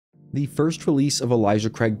The first release of Elijah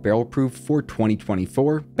Craig Barrel Proof for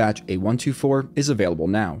 2024, Batch A124, is available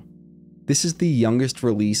now. This is the youngest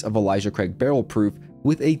release of Elijah Craig Barrel Proof,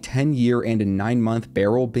 with a 10-year and a 9-month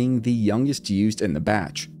barrel being the youngest used in the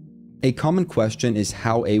batch. A common question is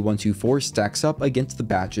how A124 stacks up against the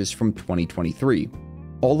batches from 2023,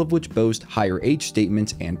 all of which boast higher age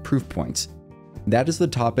statements and proof points. That is the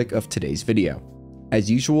topic of today's video. As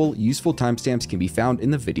usual, useful timestamps can be found in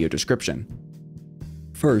the video description.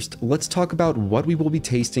 First, let's talk about what we will be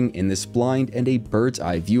tasting in this blind and a bird's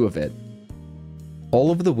eye view of it.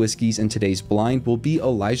 All of the whiskeys in today's blind will be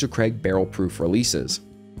Elijah Craig Barrel Proof releases.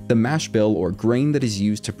 The mash bill or grain that is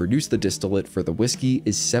used to produce the distillate for the whiskey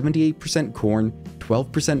is 78% corn,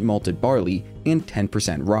 12% malted barley, and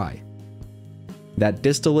 10% rye. That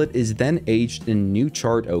distillate is then aged in new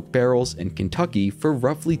charred oak barrels in Kentucky for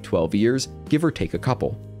roughly 12 years, give or take a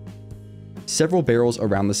couple. Several barrels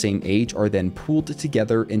around the same age are then pooled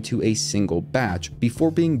together into a single batch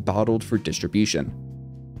before being bottled for distribution.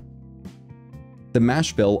 The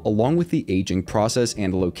mash bill, along with the aging process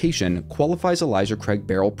and location, qualifies Elijah Craig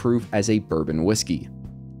Barrel Proof as a bourbon whiskey.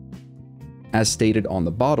 As stated on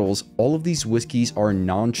the bottles, all of these whiskeys are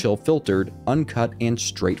non-chill filtered, uncut, and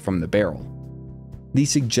straight from the barrel. The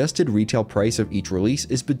suggested retail price of each release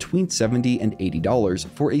is between $70 and $80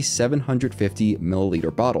 for a 750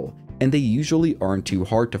 milliliter bottle, and they usually aren't too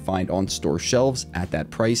hard to find on store shelves at that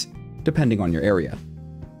price, depending on your area.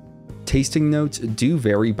 Tasting notes do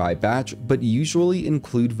vary by batch, but usually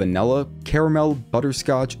include vanilla, caramel,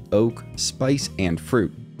 butterscotch, oak, spice, and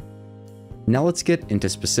fruit. Now let's get into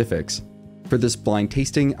specifics. For this blind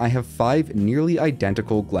tasting, I have 5 nearly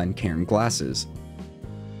identical Glencairn glasses.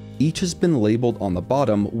 Each has been labeled on the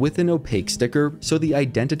bottom with an opaque sticker, so the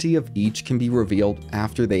identity of each can be revealed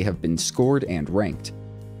after they have been scored and ranked.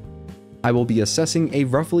 I will be assessing a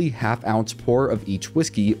roughly half-ounce pour of each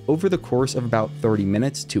whiskey over the course of about 30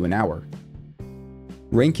 minutes to an hour.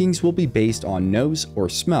 Rankings will be based on nose or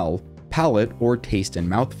smell, palate or taste and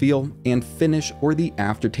mouthfeel, and finish or the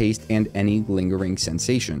aftertaste and any lingering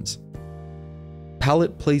sensations.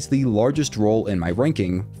 Palate plays the largest role in my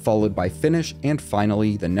ranking, followed by finish and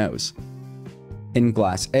finally the nose. In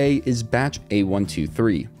Glass A is Batch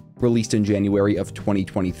A123. Released in January of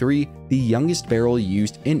 2023, the youngest barrel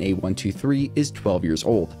used in A123 is 12 years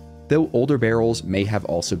old, though older barrels may have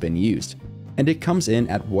also been used, and it comes in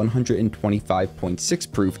at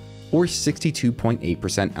 125.6 proof or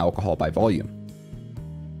 62.8% alcohol by volume.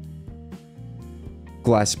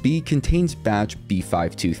 Glass B contains Batch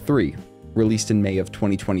B523. Released in May of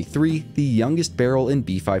 2023, the youngest barrel in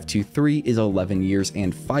B523 is 11 years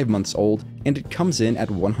and 5 months old, and it comes in at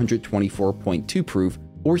 124.2 proof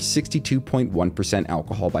or 62.1%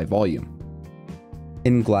 alcohol by volume.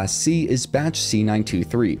 In Glass C is Batch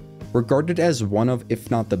C923. Regarded as one of,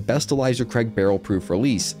 if not the best Elijah Craig Barrel Proof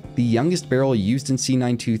release, the youngest barrel used in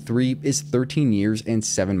C923 is 13 years and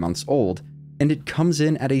 7 months old, and it comes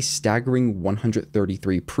in at a staggering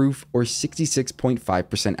 133 proof or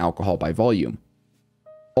 66.5% alcohol by volume.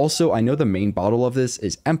 Also, I know the main bottle of this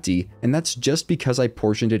is empty, and that's just because I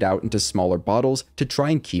portioned it out into smaller bottles to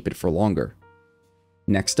try and keep it for longer.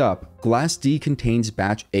 Next up, Glass D contains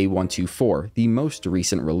Batch A124, the most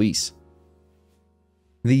recent release.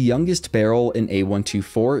 The youngest barrel in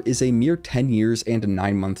A124 is a mere 10 years and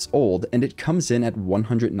 9 months old, and it comes in at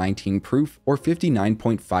 119 proof or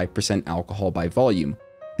 59.5% alcohol by volume.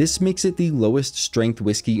 This makes it the lowest strength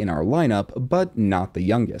whiskey in our lineup, but not the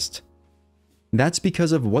youngest. That's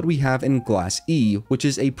because of what we have in Glass E, which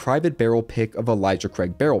is a private barrel pick of Elijah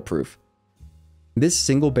Craig Barrel Proof. This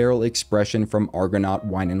single barrel expression from Argonaut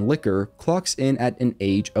Wine and Liquor clocks in at an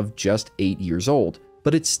age of just 8 years old,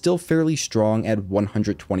 but it's still fairly strong at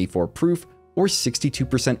 124 proof or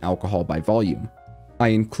 62% alcohol by volume. I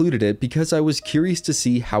included it because I was curious to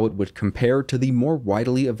see how it would compare to the more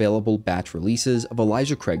widely available batch releases of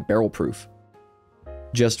Elijah Craig Barrel Proof.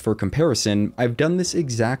 Just for comparison, I've done this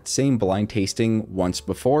exact same blind tasting once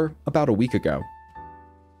before, about a week ago.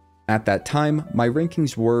 At that time, my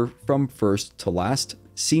rankings were, from first to last,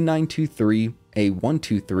 C923,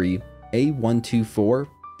 A123, A124,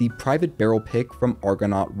 the private barrel pick from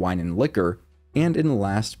Argonaut Wine and Liquor, and in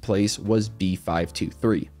last place was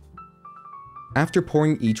B523. After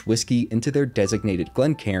pouring each whiskey into their designated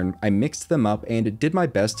Glencairn, I mixed them up and did my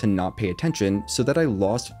best to not pay attention so that I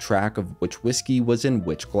lost track of which whiskey was in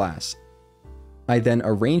which glass. I then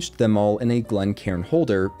arranged them all in a Glencairn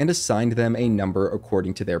holder and assigned them a number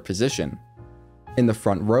according to their position. In the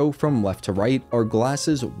front row from left to right are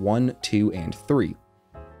glasses 1, 2, and 3.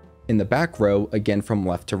 In the back row, again from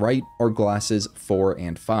left to right, are glasses 4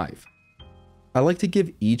 and 5. I like to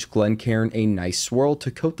give each Glencairn a nice swirl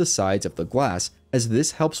to coat the sides of the glass, as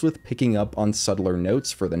this helps with picking up on subtler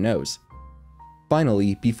notes for the nose.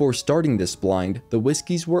 Finally, before starting this blind, the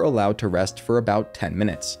whiskeys were allowed to rest for about 10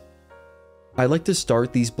 minutes. I like to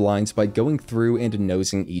start these blinds by going through and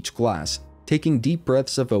nosing each glass, taking deep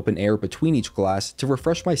breaths of open air between each glass to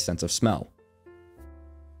refresh my sense of smell.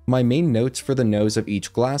 My main notes for the nose of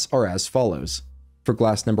each glass are as follows. For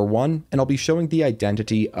glass number 1, and I'll be showing the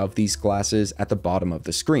identity of these glasses at the bottom of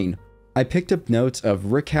the screen, I picked up notes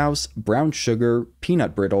of rickhouse, brown sugar,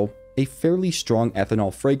 peanut brittle, a fairly strong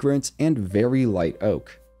ethanol fragrance, and very light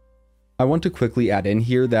oak. I want to quickly add in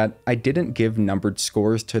here that I didn't give numbered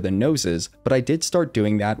scores to the noses, but I did start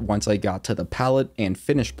doing that once I got to the palate and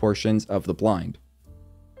finish portions of the blind.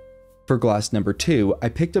 For glass number 2, I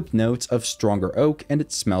picked up notes of stronger oak and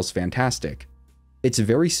it smells fantastic. It's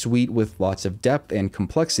very sweet with lots of depth and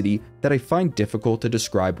complexity that I find difficult to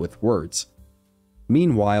describe with words.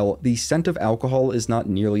 Meanwhile, the scent of alcohol is not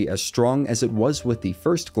nearly as strong as it was with the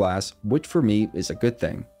first glass, which for me is a good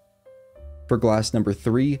thing. For glass number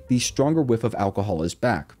 3, the stronger whiff of alcohol is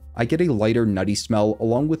back. I get a lighter nutty smell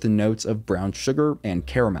along with the notes of brown sugar and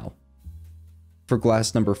caramel. For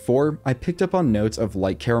glass number 4, I picked up on notes of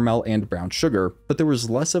light caramel and brown sugar, but there was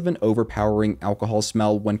less of an overpowering alcohol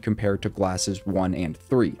smell when compared to glasses 1 and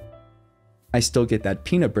 3. I still get that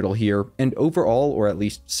peanut brittle here, and overall, or at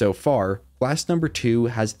least so far, glass number 2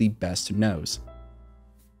 has the best nose.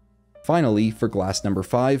 Finally, for glass number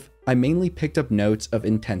 5, I mainly picked up notes of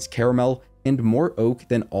intense caramel and more oak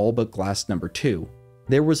than all but glass number 2.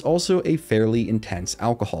 There was also a fairly intense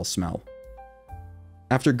alcohol smell.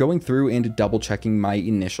 After going through and double checking my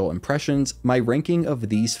initial impressions, my ranking of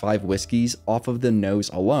these 5 whiskeys off of the nose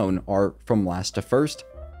alone are from last to first,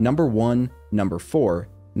 number 1, number 4,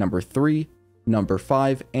 number 3, number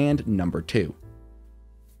 5, and number 2.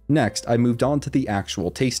 Next, I moved on to the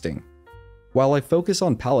actual tasting. While I focus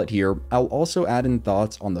on palate here, I'll also add in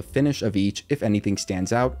thoughts on the finish of each if anything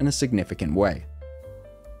stands out in a significant way.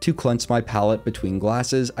 To cleanse my palate between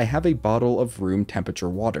glasses, I have a bottle of room temperature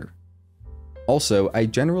water. Also, I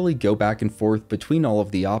generally go back and forth between all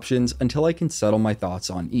of the options until I can settle my thoughts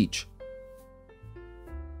on each.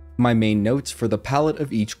 My main notes for the palate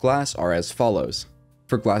of each glass are as follows.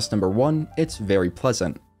 For glass number 1, it's very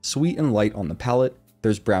pleasant, sweet and light on the palate.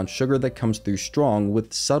 There's brown sugar that comes through strong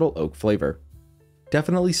with subtle oak flavor.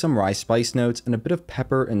 Definitely some rye spice notes and a bit of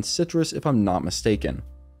pepper and citrus if I'm not mistaken.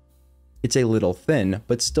 It's a little thin,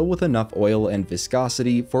 but still with enough oil and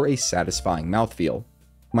viscosity for a satisfying mouthfeel.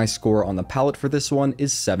 My score on the palate for this one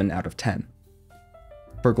is 7 out of 10.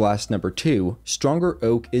 For glass number 2, stronger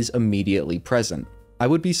oak is immediately present. I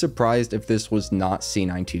would be surprised if this was not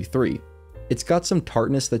C923. It's got some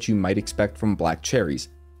tartness that you might expect from black cherries.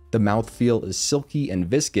 The mouthfeel is silky and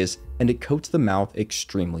viscous, and it coats the mouth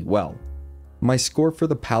extremely well. My score for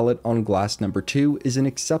the palate on glass number 2 is an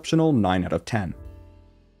exceptional 9 out of 10.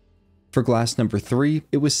 For glass number 3,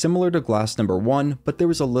 it was similar to glass number 1, but there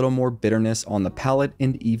was a little more bitterness on the palate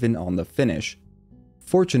and even on the finish.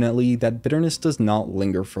 Fortunately, that bitterness does not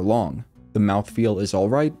linger for long. The mouthfeel is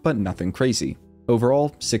alright, but nothing crazy. Overall,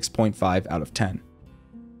 6.5 out of 10.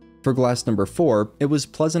 For glass number 4, it was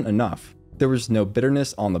pleasant enough. There was no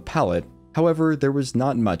bitterness on the palate, however, there was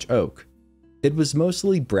not much oak. It was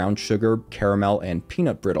mostly brown sugar, caramel, and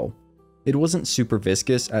peanut brittle. It wasn't super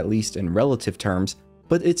viscous, at least in relative terms,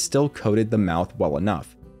 but it still coated the mouth well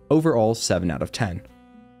enough. Overall, 7 out of 10.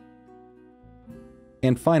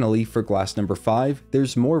 And finally, for glass number 5,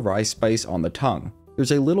 there's more rye spice on the tongue.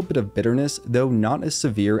 There's a little bit of bitterness, though not as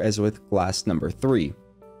severe as with glass number 3.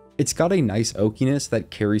 It's got a nice oakiness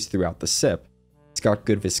that carries throughout the sip. It's got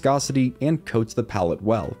good viscosity and coats the palate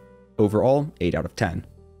well. Overall, 8 out of 10.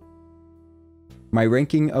 My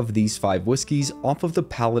ranking of these 5 whiskeys off of the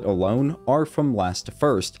palate alone are from last to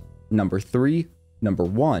first, number 3, number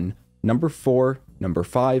 1, number 4, number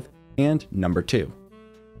 5, and number 2.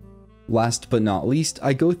 Last but not least,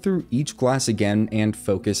 I go through each glass again and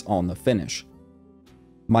focus on the finish.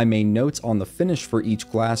 My main notes on the finish for each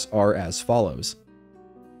glass are as follows.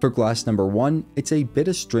 For glass number 1, it's a bit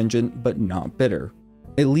astringent but not bitter.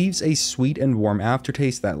 It leaves a sweet and warm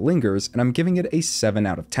aftertaste that lingers, and I'm giving it a 7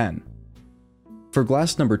 out of 10. For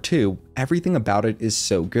glass number 2, everything about it is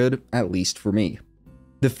so good, at least for me.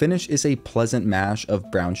 The finish is a pleasant mash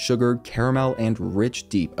of brown sugar, caramel, and rich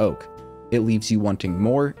deep oak. It leaves you wanting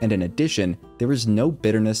more, and in addition, there is no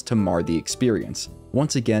bitterness to mar the experience.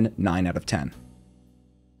 Once again, 9 out of 10.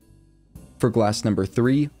 For glass number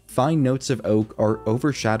 3, fine notes of oak are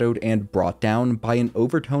overshadowed and brought down by an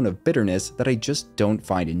overtone of bitterness that I just don't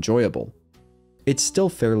find enjoyable. It's still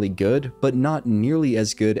fairly good, but not nearly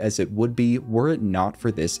as good as it would be were it not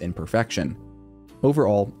for this imperfection.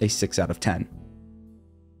 Overall, a 6 out of 10.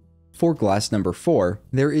 For glass number 4,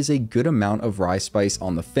 there is a good amount of rye spice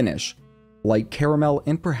on the finish, light caramel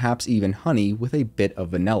and perhaps even honey with a bit of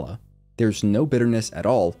vanilla. There's no bitterness at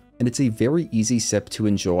all, and it's a very easy sip to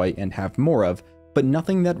enjoy and have more of, but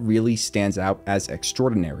nothing that really stands out as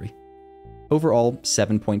extraordinary. Overall,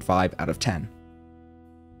 7.5 out of 10.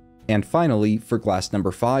 And finally, for glass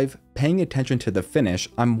number 5, paying attention to the finish,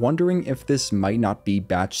 I'm wondering if this might not be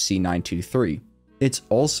batch C923. It's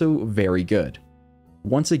also very good.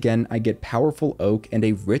 Once again, I get powerful oak and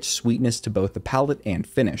a rich sweetness to both the palate and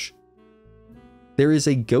finish. There is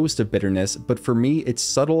a ghost of bitterness, but for me it's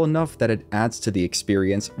subtle enough that it adds to the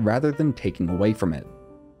experience rather than taking away from it.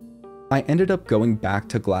 I ended up going back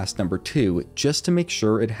to glass number 2 just to make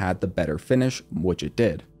sure it had the better finish, which it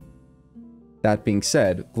did. That being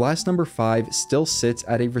said, glass number 5 still sits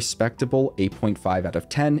at a respectable 8.5 out of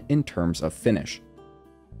 10 in terms of finish.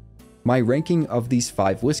 My ranking of these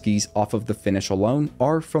 5 whiskeys off of the finish alone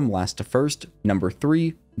are from last to first, number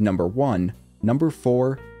 3, number 1, number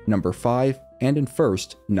 4, number 5, and in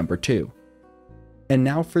first, number 2. And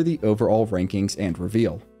now for the overall rankings and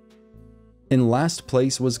reveal. In last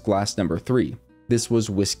place was glass number 3. This was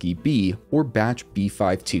Whiskey B, or batch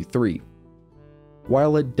B523.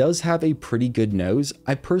 While it does have a pretty good nose,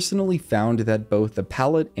 I personally found that both the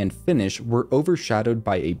palate and finish were overshadowed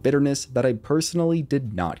by a bitterness that I personally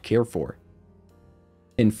did not care for.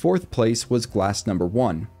 In fourth place was glass number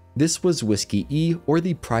 1. This was Whiskey E, or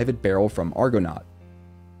the private barrel from Argonaut.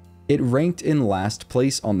 It ranked in last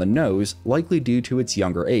place on the nose, likely due to its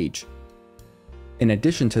younger age. In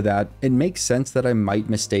addition to that, it makes sense that I might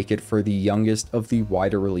mistake it for the youngest of the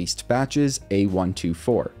wider released batches,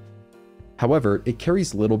 A124. However, it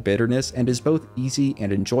carries little bitterness and is both easy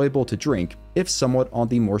and enjoyable to drink, if somewhat on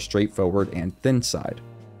the more straightforward and thin side.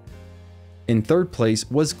 In third place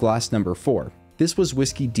was glass number 4. This was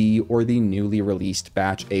Whiskey D, or the newly released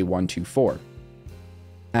batch A124.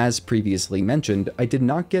 As previously mentioned, I did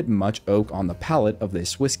not get much oak on the palate of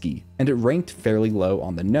this whiskey, and it ranked fairly low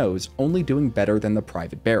on the nose, only doing better than the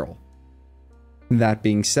private barrel. That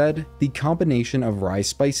being said, the combination of rye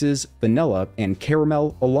spices, vanilla, and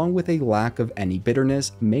caramel, along with a lack of any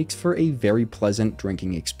bitterness, makes for a very pleasant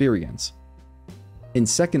drinking experience. In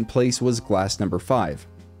second place was glass number 5.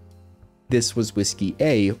 This was Whiskey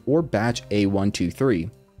A, or batch A123,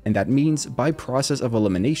 and that means by process of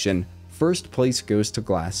elimination, first place goes to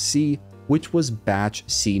glass C, which was batch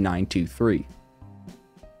C923.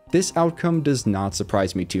 This outcome does not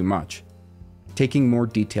surprise me too much. Taking more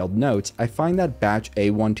detailed notes, I find that batch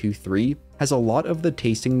A123 has a lot of the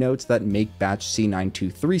tasting notes that make batch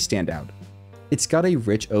C923 stand out. It's got a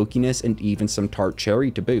rich oakiness and even some tart cherry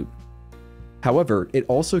to boot. However, it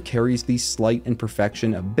also carries the slight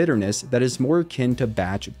imperfection of bitterness that is more akin to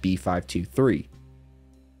batch B523.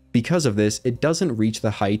 Because of this, it doesn't reach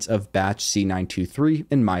the heights of batch C923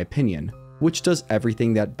 in my opinion, which does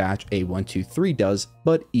everything that batch A123 does,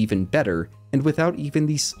 but even better, and without even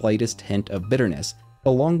the slightest hint of bitterness,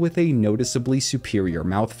 along with a noticeably superior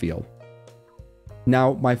mouthfeel.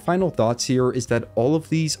 Now, my final thoughts here is that all of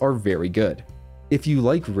these are very good. If you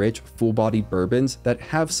like rich, full-bodied bourbons that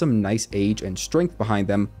have some nice age and strength behind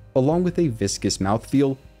them, along with a viscous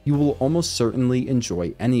mouthfeel, you will almost certainly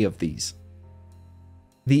enjoy any of these.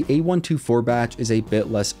 The A124 batch is a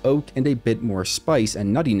bit less oak and a bit more spice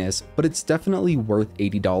and nuttiness, but it's definitely worth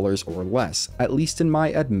 $80 or less, at least in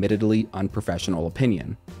my admittedly unprofessional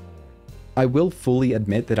opinion. I will fully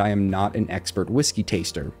admit that I am not an expert whiskey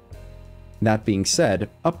taster. That being said,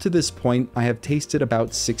 up to this point I have tasted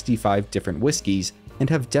about 65 different whiskeys and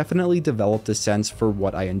have definitely developed a sense for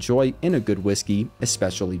what I enjoy in a good whiskey,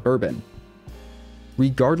 especially bourbon.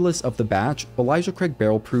 Regardless of the batch, Elijah Craig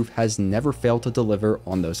Barrel Proof has never failed to deliver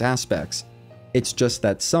on those aspects. It's just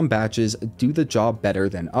that some batches do the job better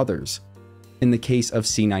than others. In the case of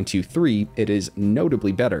C923, it is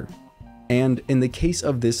notably better. And in the case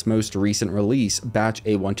of this most recent release, batch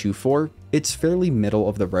A124, it's fairly middle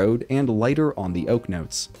of the road and lighter on the oak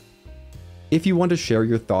notes. If you want to share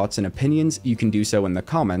your thoughts and opinions, you can do so in the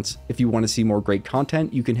comments. If you want to see more great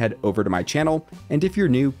content, you can head over to my channel, and if you're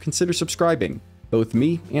new, consider subscribing. Both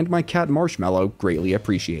me and my cat Marshmallow greatly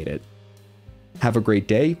appreciate it. Have a great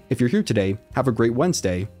day. If you're here today, have a great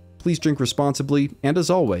Wednesday. Please drink responsibly, and as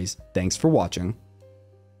always, thanks for watching.